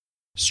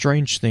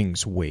Strange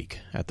things wake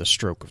at the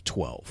stroke of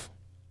 12.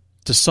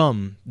 To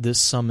some,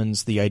 this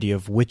summons the idea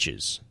of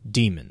witches,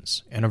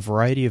 demons, and a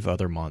variety of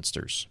other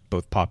monsters,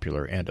 both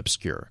popular and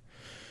obscure.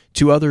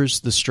 To others,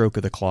 the stroke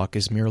of the clock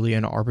is merely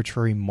an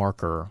arbitrary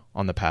marker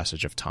on the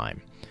passage of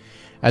time.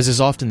 As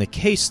is often the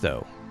case,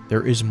 though,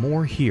 there is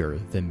more here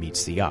than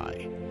meets the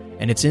eye,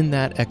 and it's in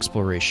that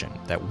exploration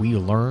that we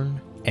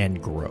learn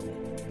and grow.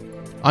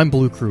 I'm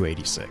Blue Crew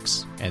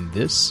 86, and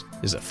this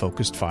is a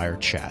Focused Fire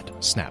Chat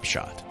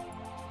Snapshot.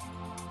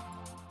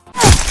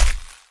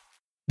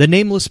 The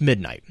Nameless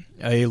Midnight,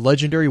 a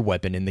legendary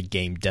weapon in the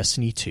game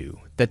Destiny 2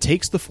 that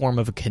takes the form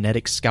of a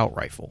kinetic scout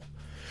rifle.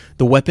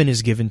 The weapon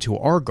is given to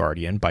our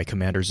Guardian by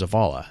Commander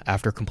Zavala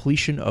after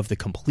completion of the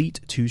Complete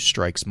 2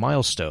 Strikes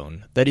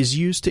milestone that is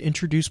used to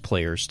introduce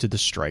players to the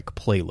Strike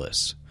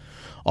playlist.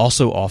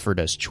 Also offered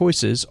as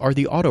choices are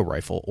the Auto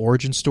Rifle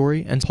Origin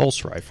Story and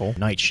Pulse Rifle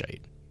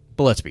Nightshade.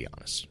 But let's be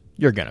honest,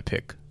 you're gonna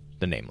pick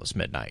the Nameless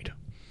Midnight.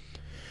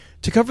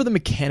 To cover the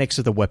mechanics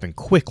of the weapon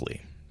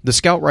quickly, the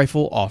Scout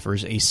Rifle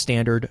offers a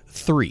standard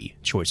 3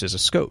 choices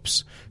of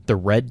scopes: the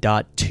Red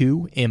Dot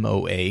 2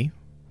 MOA,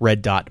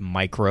 Red Dot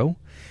Micro,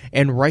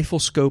 and Rifle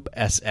Scope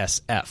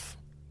SSF.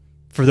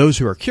 For those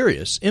who are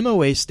curious,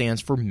 MOA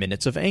stands for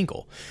Minutes of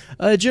Angle.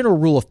 A general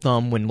rule of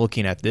thumb when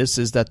looking at this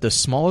is that the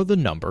smaller the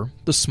number,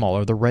 the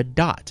smaller the red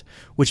dot,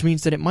 which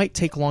means that it might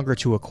take longer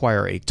to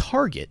acquire a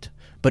target,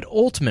 but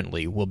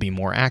ultimately will be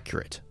more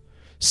accurate.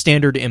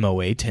 Standard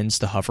MOA tends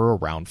to hover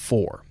around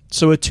 4,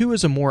 so a 2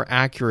 is a more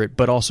accurate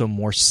but also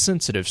more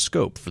sensitive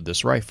scope for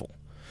this rifle.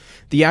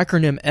 The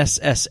acronym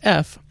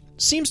SSF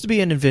seems to be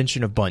an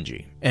invention of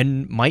Bungie,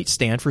 and might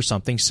stand for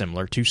something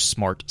similar to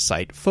Smart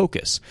Sight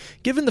Focus,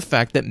 given the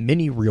fact that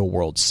many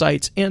real-world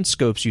sights and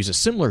scopes use a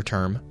similar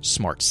term,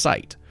 Smart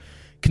Sight.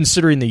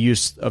 Considering the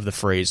use of the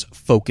phrase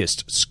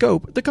focused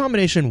scope, the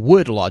combination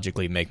would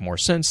logically make more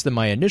sense than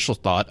my initial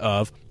thought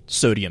of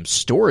sodium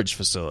storage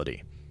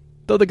facility,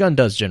 though the gun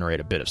does generate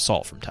a bit of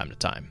salt from time to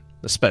time,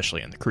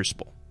 especially in the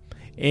Crucible.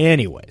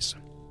 Anyways,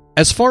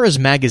 as far as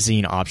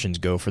magazine options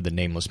go for the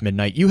Nameless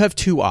Midnight, you have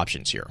 2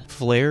 options here: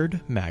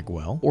 flared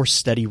magwell or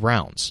steady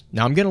rounds.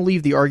 Now I'm going to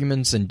leave the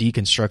arguments and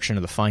deconstruction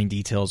of the fine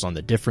details on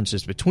the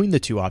differences between the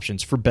 2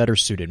 options for better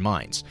suited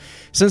minds,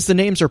 since the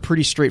names are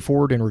pretty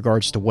straightforward in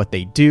regards to what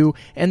they do,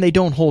 and they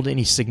don't hold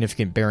any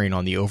significant bearing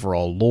on the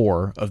overall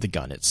lore of the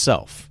gun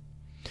itself.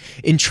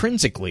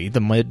 Intrinsically,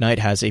 the Midnight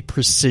has a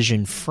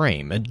precision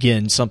frame,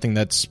 again something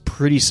that's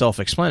pretty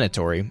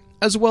self-explanatory,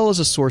 as well as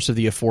a source of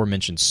the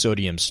aforementioned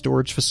sodium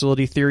storage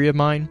facility theory of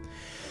mine.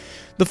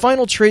 The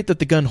final trait that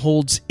the gun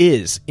holds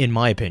is, in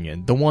my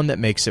opinion, the one that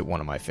makes it one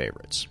of my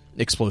favorites: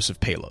 explosive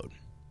payload.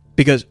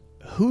 Because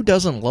who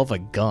doesn't love a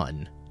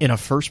gun in a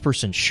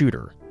first-person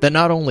shooter that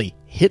not only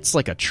hits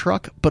like a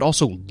truck, but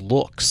also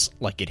looks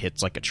like it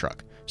hits like a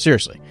truck?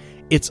 Seriously,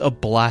 it's a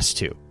blast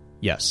to,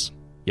 yes,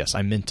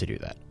 I meant to do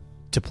that,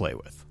 to play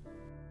with.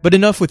 But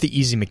enough with the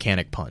easy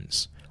mechanic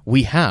puns.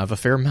 We have a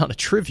fair amount of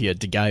trivia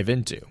to dive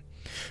into.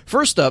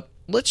 First up,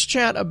 let's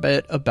chat a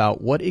bit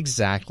about what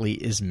exactly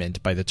is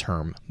meant by the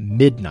term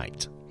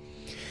midnight.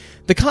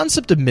 The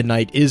concept of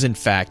midnight is in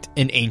fact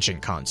an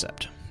ancient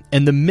concept,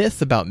 and the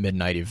myth about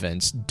midnight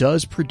events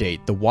does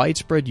predate the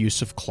widespread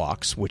use of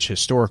clocks, which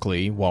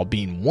historically, while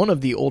being one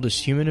of the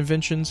oldest human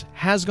inventions,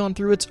 has gone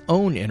through its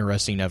own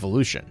interesting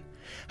evolution.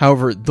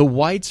 However, the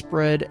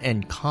widespread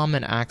and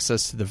common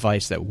access to the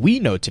device that we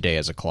know today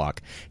as a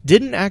clock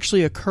didn't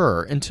actually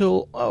occur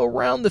until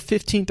around the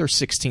 15th or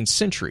 16th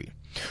century.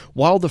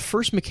 While the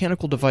first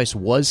mechanical device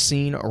was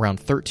seen around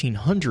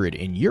 1300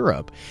 in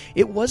Europe,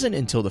 it wasn't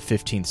until the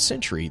 15th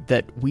century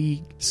that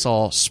we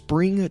saw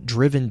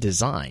spring-driven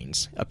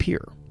designs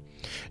appear.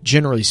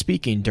 Generally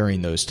speaking,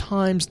 during those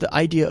times, the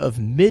idea of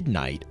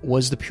midnight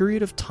was the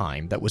period of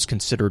time that was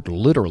considered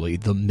literally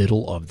the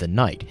middle of the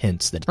night,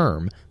 hence the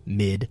term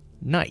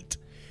midnight.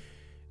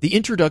 The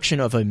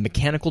introduction of a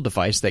mechanical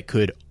device that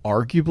could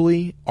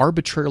arguably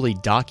arbitrarily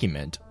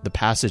document the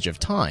passage of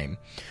time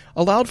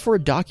allowed for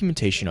a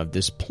documentation of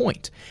this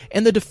point,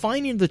 and the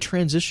defining of the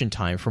transition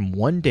time from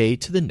one day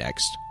to the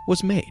next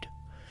was made.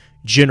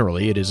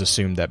 Generally, it is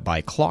assumed that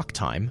by clock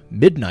time,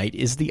 midnight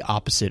is the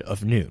opposite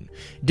of noon,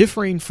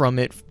 differing from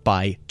it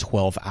by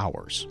 12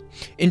 hours.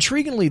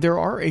 Intriguingly, there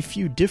are a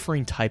few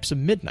differing types of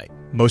midnight,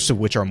 most of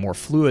which are more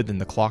fluid than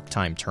the clock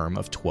time term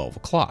of 12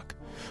 o'clock.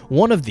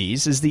 One of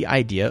these is the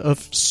idea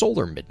of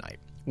solar midnight,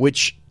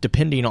 which,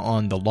 depending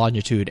on the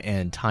longitude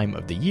and time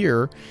of the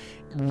year,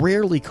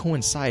 rarely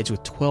coincides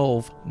with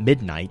 12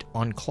 midnight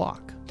on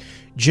clock.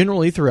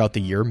 Generally, throughout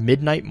the year,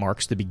 midnight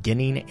marks the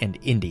beginning and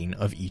ending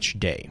of each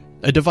day,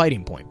 a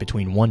dividing point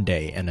between one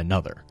day and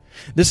another.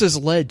 This has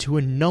led to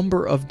a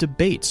number of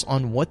debates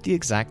on what the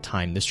exact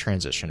time this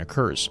transition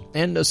occurs,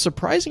 and a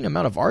surprising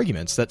amount of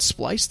arguments that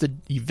splice the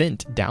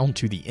event down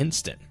to the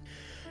instant.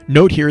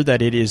 Note here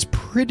that it is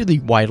pretty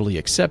widely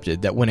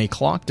accepted that when a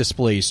clock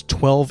displays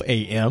 12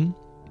 a.m.,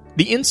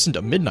 the instant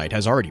of midnight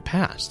has already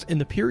passed, and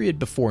the period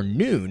before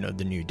noon of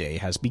the new day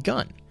has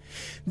begun.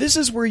 This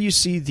is where you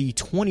see the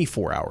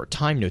 24-hour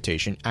time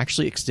notation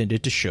actually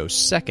extended to show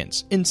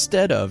seconds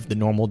instead of the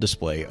normal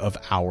display of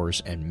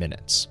hours and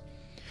minutes.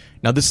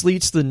 Now this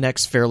leads to the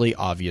next fairly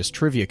obvious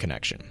trivia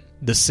connection,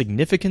 the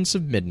significance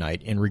of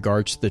midnight in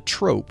regards to the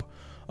trope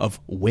of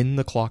when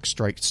the clock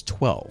strikes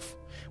 12,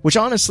 which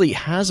honestly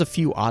has a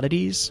few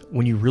oddities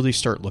when you really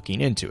start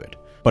looking into it,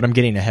 but I'm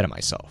getting ahead of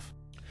myself.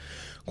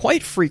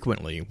 Quite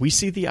frequently, we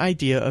see the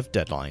idea of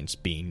deadlines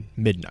being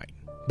midnight,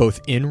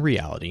 both in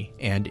reality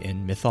and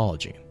in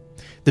mythology.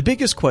 The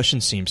biggest question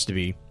seems to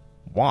be,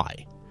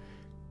 why?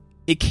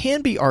 It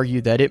can be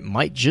argued that it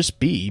might just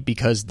be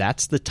because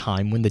that's the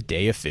time when the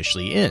day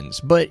officially ends,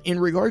 but in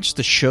regards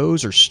to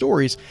shows or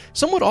stories,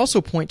 some would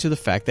also point to the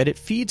fact that it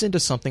feeds into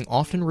something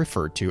often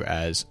referred to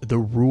as the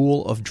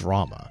rule of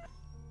drama.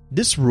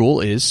 This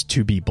rule is,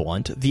 to be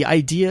blunt, the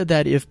idea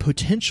that if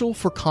potential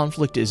for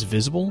conflict is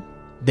visible,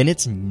 then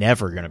it's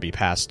never going to be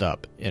passed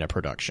up in a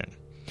production.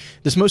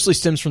 This mostly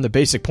stems from the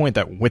basic point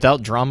that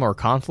without drama or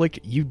conflict,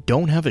 you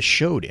don't have a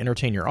show to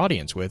entertain your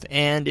audience with,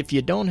 and if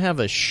you don't have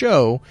a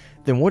show,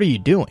 then what are you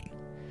doing?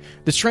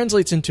 This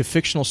translates into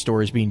fictional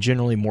stories being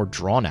generally more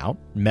drawn out,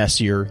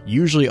 messier,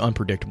 usually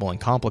unpredictable and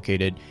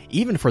complicated,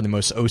 even for the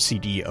most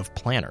OCD of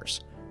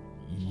planners.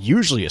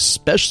 Usually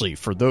especially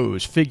for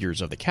those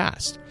figures of the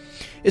cast.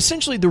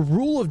 Essentially, the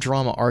rule of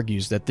drama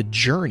argues that the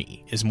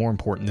journey is more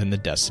important than the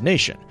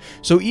destination.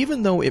 So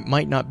even though it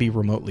might not be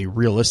remotely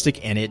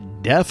realistic, and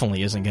it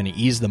definitely isn't going to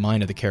ease the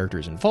mind of the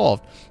characters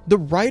involved, the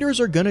writers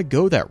are going to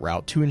go that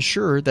route to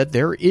ensure that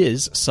there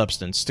is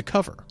substance to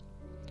cover.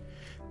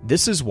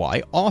 This is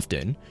why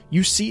often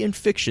you see in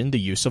fiction the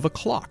use of a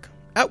clock,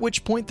 at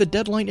which point the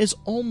deadline is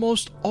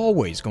almost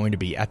always going to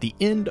be at the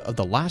end of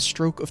the last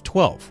stroke of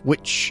 12,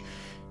 which,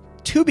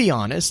 to be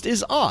honest,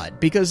 is odd,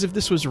 because if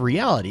this was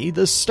reality,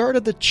 the start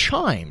of the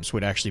chimes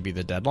would actually be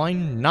the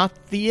deadline, not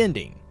the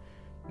ending.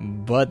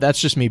 But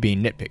that's just me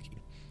being nitpicky.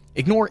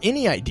 Ignore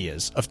any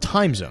ideas of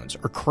time zones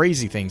or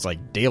crazy things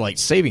like daylight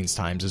savings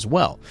times as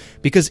well,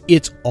 because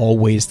it's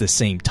always the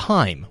same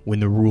time when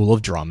the rule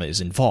of drama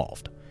is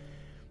involved.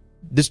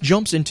 This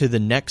jumps into the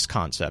next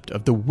concept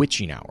of the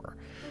witching hour,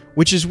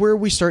 which is where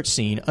we start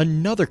seeing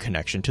another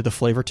connection to the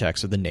flavor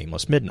text of the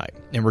Nameless Midnight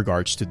in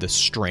regards to the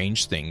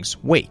strange things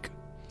wake.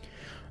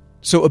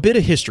 So a bit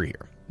of history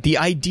here. The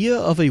idea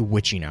of a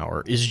witching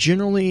hour is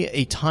generally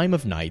a time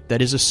of night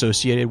that is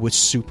associated with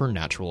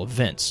supernatural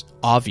events,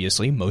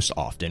 obviously most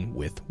often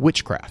with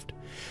witchcraft.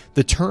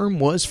 The term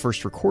was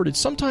first recorded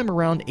sometime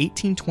around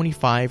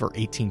 1825 or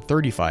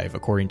 1835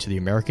 according to the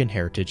American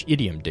Heritage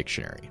Idiom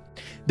Dictionary.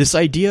 This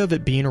idea of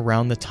it being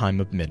around the time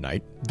of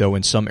midnight, though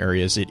in some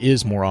areas it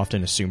is more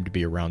often assumed to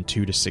be around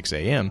 2 to 6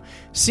 a.m.,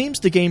 seems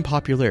to gain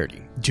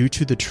popularity due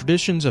to the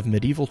traditions of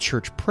medieval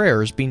church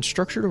prayers being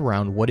structured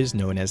around what is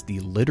known as the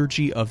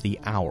Liturgy of the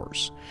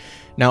Hours.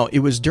 Now, it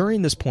was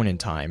during this point in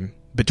time,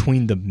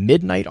 between the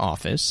midnight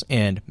office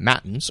and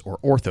matins, or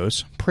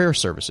orthos, prayer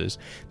services,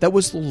 that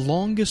was the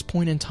longest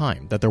point in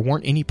time that there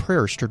weren't any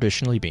prayers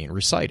traditionally being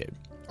recited.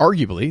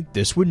 Arguably,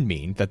 this would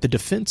mean that the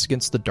defense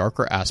against the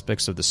darker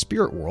aspects of the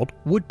spirit world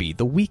would be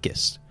the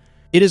weakest.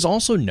 It is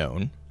also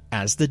known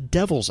as the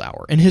Devil's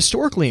Hour, and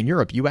historically in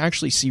Europe you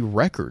actually see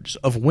records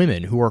of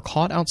women who are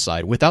caught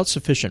outside without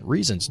sufficient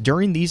reasons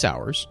during these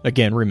hours.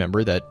 Again,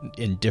 remember that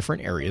in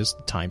different areas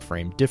the time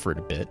frame differed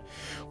a bit,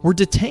 were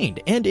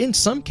detained and in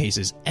some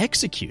cases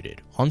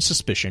executed on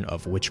suspicion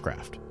of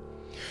witchcraft.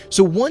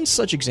 So one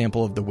such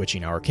example of the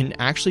witching hour can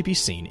actually be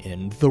seen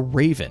in The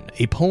Raven,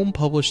 a poem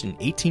published in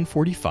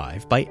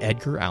 1845 by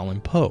Edgar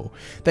Allan Poe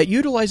that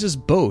utilizes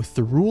both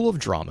the rule of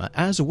drama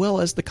as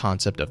well as the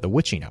concept of the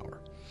witching hour.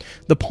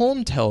 The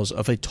poem tells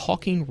of a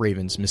talking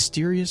raven's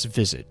mysterious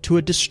visit to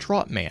a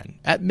distraught man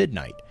at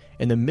midnight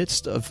in the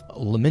midst of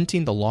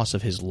lamenting the loss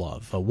of his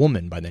love, a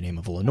woman by the name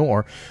of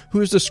Lenore,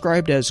 who is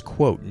described as,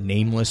 quote,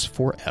 nameless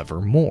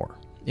forevermore,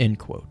 end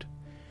quote.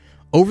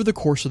 Over the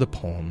course of the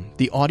poem,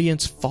 the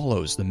audience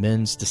follows the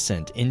men's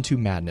descent into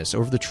madness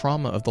over the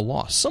trauma of the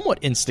loss, somewhat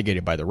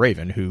instigated by the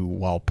raven, who,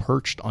 while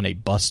perched on a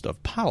bust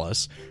of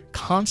Pallas,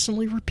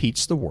 constantly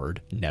repeats the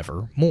word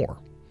nevermore.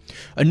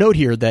 A note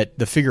here that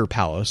the figure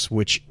Pallas,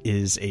 which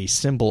is a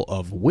symbol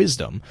of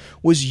wisdom,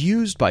 was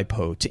used by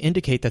Poe to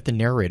indicate that the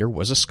narrator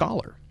was a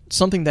scholar,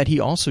 something that he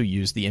also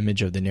used the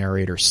image of the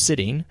narrator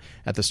sitting,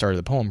 at the start of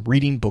the poem,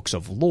 reading books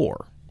of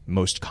lore,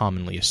 most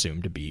commonly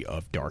assumed to be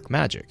of dark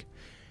magic.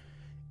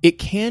 It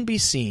can be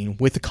seen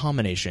with the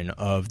combination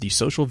of the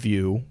social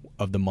view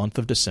of the month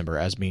of December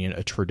as being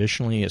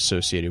traditionally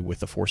associated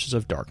with the forces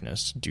of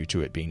darkness, due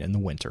to it being in the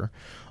winter,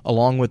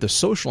 along with the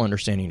social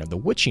understanding of the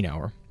witching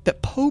hour,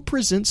 that Poe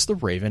presents the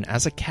raven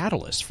as a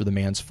catalyst for the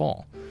man's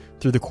fall.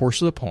 Through the course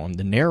of the poem,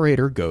 the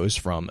narrator goes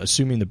from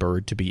assuming the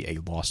bird to be a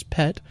lost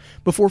pet,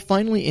 before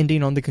finally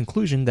ending on the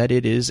conclusion that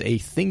it is a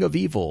thing of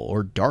evil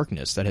or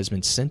darkness that has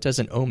been sent as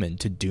an omen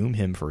to doom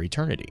him for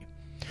eternity.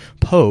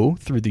 Poe,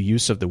 through the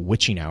use of the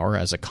witching hour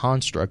as a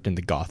construct in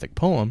the Gothic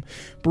poem,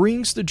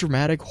 brings the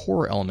dramatic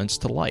horror elements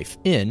to life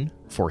in,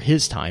 for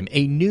his time,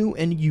 a new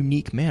and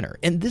unique manner,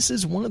 and this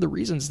is one of the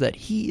reasons that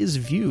he is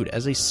viewed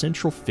as a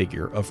central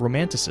figure of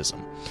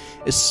Romanticism,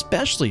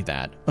 especially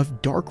that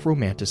of dark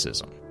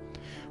Romanticism,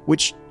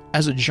 which,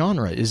 as a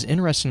genre, is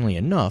interestingly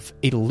enough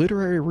a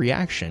literary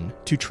reaction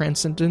to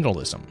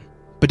Transcendentalism.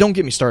 But don't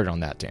get me started on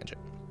that tangent.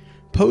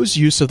 Poe's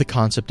use of the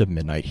concept of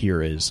midnight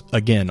here is,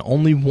 again,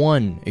 only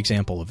one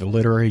example of the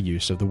literary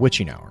use of the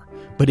witching hour,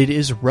 but it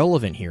is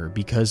relevant here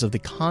because of the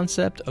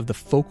concept of the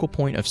focal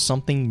point of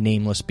something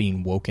nameless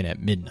being woken at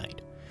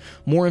midnight.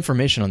 More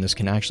information on this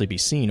can actually be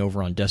seen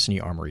over on Destiny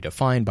Armory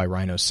Defined by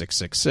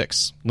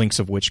Rhino666, links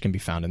of which can be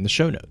found in the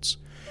show notes.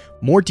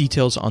 More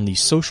details on the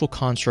social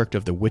construct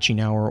of the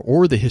witching hour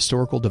or the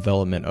historical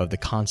development of the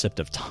concept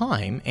of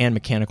time and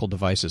mechanical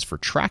devices for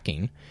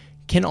tracking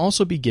can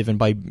also be given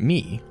by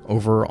me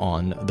over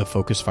on the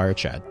Focus Fire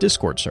Chat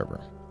Discord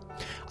server.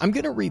 I'm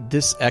going to read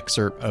this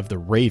excerpt of The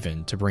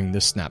Raven to bring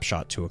this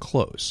snapshot to a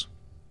close.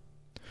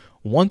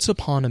 Once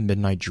upon a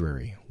midnight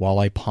dreary, while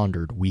I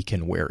pondered weak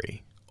and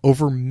weary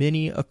over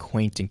many a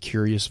quaint and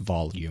curious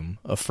volume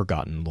of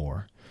forgotten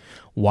lore,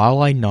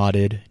 while I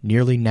nodded,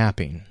 nearly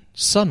napping,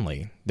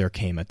 suddenly there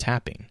came a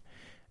tapping,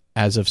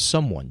 as of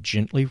someone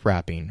gently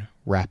rapping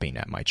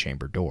at my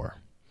chamber door.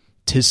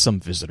 "'Tis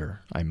some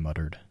visitor," I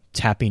muttered,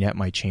 tapping at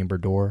my chamber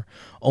door,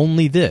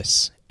 "only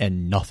this,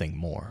 and nothing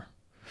more."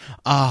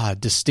 Ah,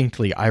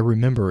 distinctly I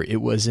remember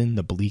it was in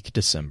the bleak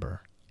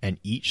December, and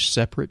each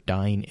separate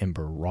dying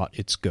ember wrought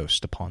its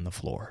ghost upon the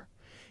floor.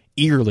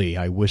 Eagerly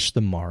I wished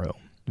the morrow,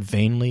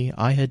 vainly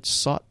I had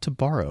sought to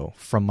borrow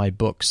from my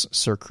books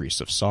surcease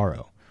of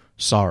sorrow,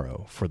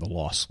 sorrow for the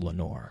lost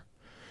Lenore,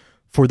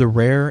 for the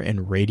rare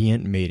and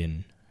radiant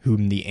maiden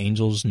whom the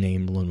angels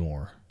named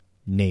Lenore,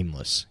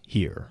 nameless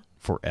here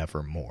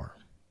forevermore.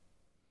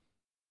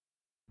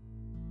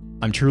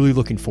 I'm truly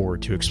looking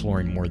forward to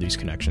exploring more of these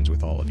connections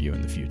with all of you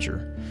in the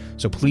future,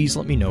 so please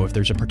let me know if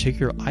there's a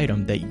particular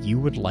item that you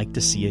would like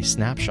to see a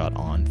snapshot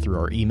on through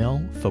our email,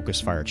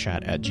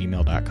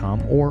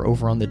 focusfirechat@gmail.com, or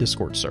over on the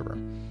Discord server.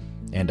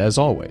 And as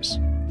always,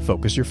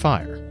 focus your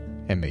fire,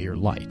 and may your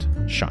light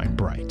shine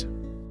bright.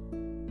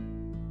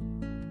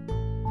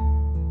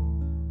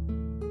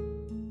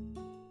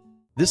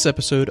 This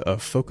episode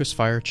of Focus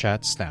Fire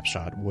Chat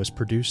Snapshot was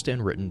produced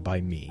and written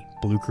by me,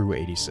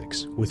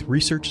 BlueCrew86, with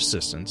research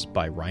assistance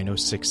by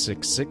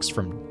Rhino666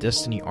 from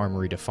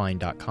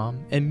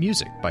DestinyArmoryDefined.com and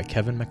music by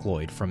Kevin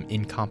MacLeod from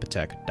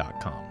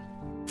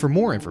Incompetech.com. For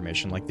more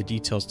information like the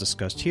details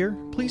discussed here,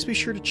 please be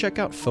sure to check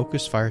out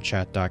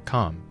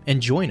FocusFireChat.com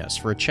and join us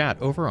for a chat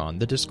over on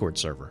the Discord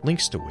server,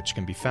 links to which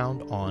can be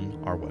found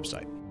on our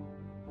website.